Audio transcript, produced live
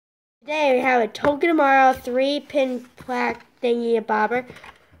Today we have a Togedemaru 3-pin plaque thingy bobber.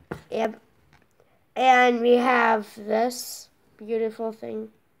 Yep. And we have this beautiful thing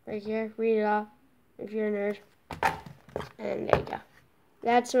right here. Read it off if you're a nerd. And there you go.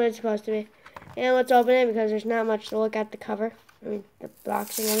 That's what it's supposed to be. And let's open it because there's not much to look at the cover. I mean, the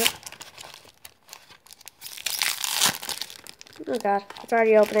boxing of it. Oh god, it's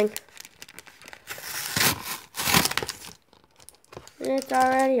already opening. It's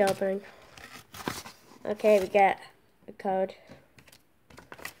already opening. Okay, we get a code.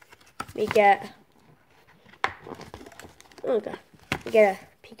 We get, oh god, we get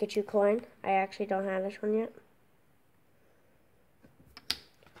a Pikachu coin. I actually don't have this one yet.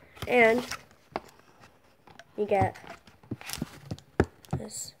 And you get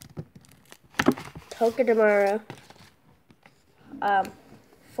this Togedemaru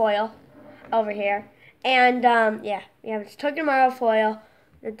foil over here. And yeah, we have this Togedemaru foil,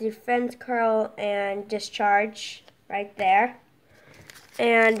 the defense curl and discharge right there.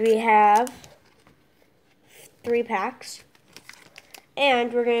 And we have 3 packs.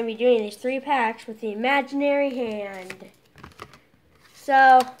 And we're going to be doing these 3 packs with the imaginary hand.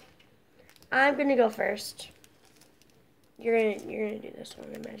 So I'm going to go first. You're gonna do this one,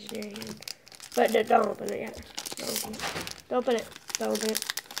 imaginary hand. But don't open it yet. Don't open it. Don't open it. Don't open it.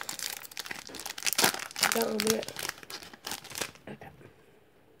 Don't open it. Okay.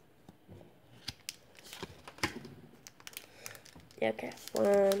 Okay.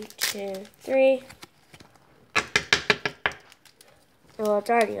 1, 2, 3. Well, it's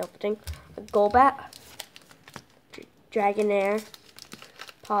already opening. A Golbat, Dragonair,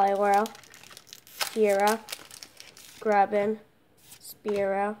 Poliwhirl, Fearow, Grubbin,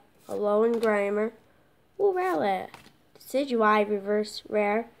 Spearow, Alolan Grimer, Rowlet, Decidueye Reverse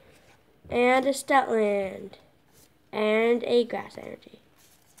Rare, and a Stetland, and a Grass Energy.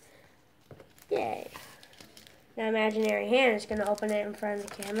 Yay. Now imaginary hand is going to open it in front of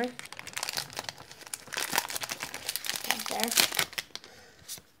the camera. Right there.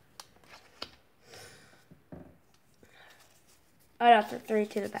 Oh, no, 3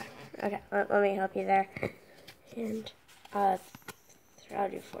 to the back. Okay, let me help you there. And I'll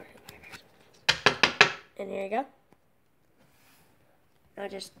do 4. And here you go. Now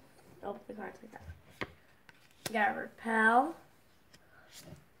just open the cards like that. We got a Repel.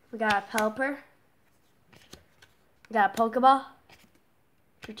 We got a Pelipper. We got a Pokeball.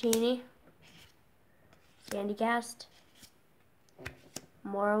 Dratini. Sandygast.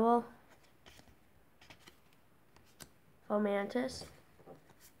 Morwell. Fomantis.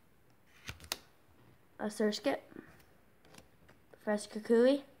 A Surskit. Professor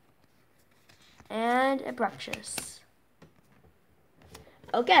Kukui. And a Bruxish.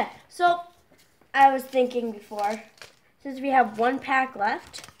 Okay, so I was thinking before, since we have 1 pack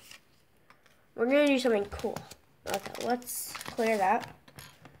left, we're going to do something cool. Okay, let's clear that.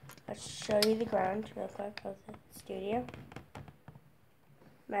 Let's show you the ground real quick of the studio.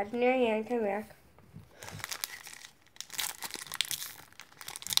 Imaginary hand, come back.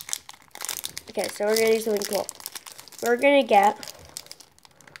 Okay, so we're going to do something cool. We're going to get,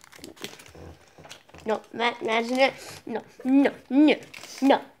 no, imagine it,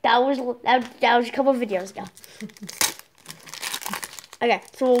 no, that was a couple videos ago. Okay,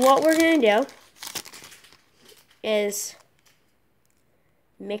 so what we're going to do is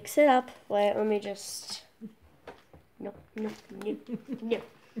mix it up. Wait, let me just, no.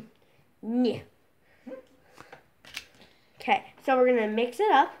 Okay, so we're going to mix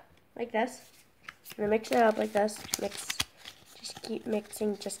it up like this. We're going to mix it up like this. Mix. Just keep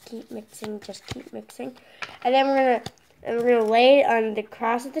mixing, just keep mixing, just keep mixing. And then we're gonna lay it on the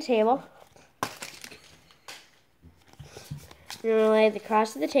cross of the table. We're gonna lay the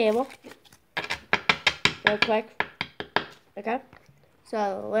cross of the table. Real quick. Okay?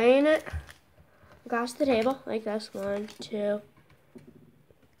 So laying it across the table like this. 1, 2,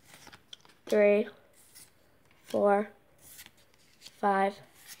 3, 4, 5,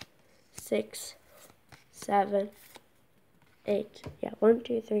 6, 7, 8. Yeah, 1,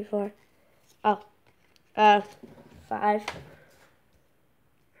 2, 3, 4. Oh, 5.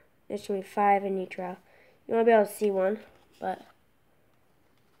 There should be 5 in each row. You won't be able to see one, but.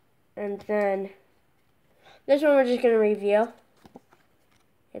 And then this one we're just gonna reveal.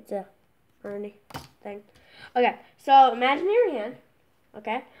 It's a Ernie thing. Okay, so imaginary hand.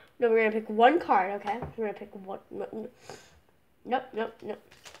 Okay. No, we're gonna pick 1 card. Okay, we're gonna pick 1. Nope.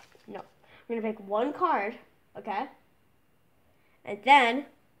 We're gonna pick 1 card. Okay. And then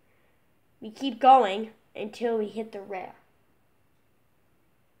we keep going until we hit the rare.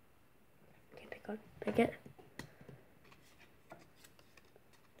 Okay, pick it.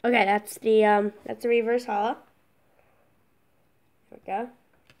 Okay, that's the reverse hollow. There we go.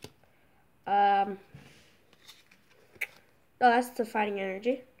 Oh, that's the fighting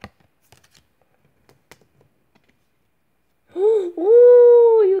energy.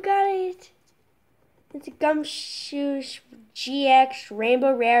 Ooh, you got it. It's a Gumshoe GX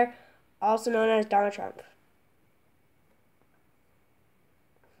Rainbow Rare, also known as Donald Trump.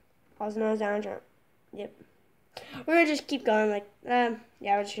 Also known as Donald Trump. Yep. We're gonna just keep going like, yeah,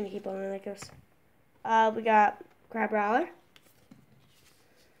 we're just gonna keep going like this. We got Crabrawler.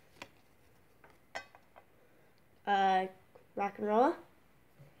 Rock and Roller.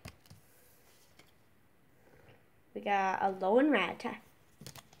 We got a Alolan Rattata.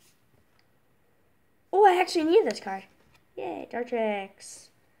 Oh, I actually need this card. Yay, Dartrix.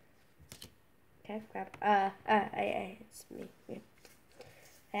 Okay, grab. It's me. Yeah.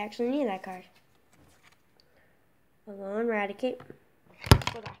 I actually need that card. Alolan Raticate.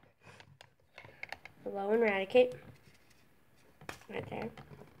 Go back. Alolan Raticate. Right there.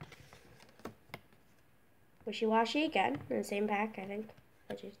 Wishy-Washy again, in the same pack, I think.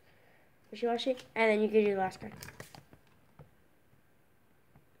 Oh, jeez. Wishy-Washy. And then you can do the last card.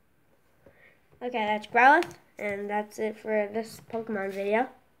 Okay, that's Growlithe, and that's it for this Pokemon video.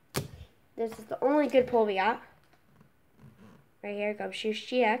 This is the only good pull we got. Right here, Gumshoe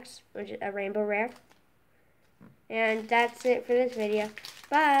GX, which is a Rainbow Rare. And that's it for this video.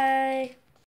 Bye!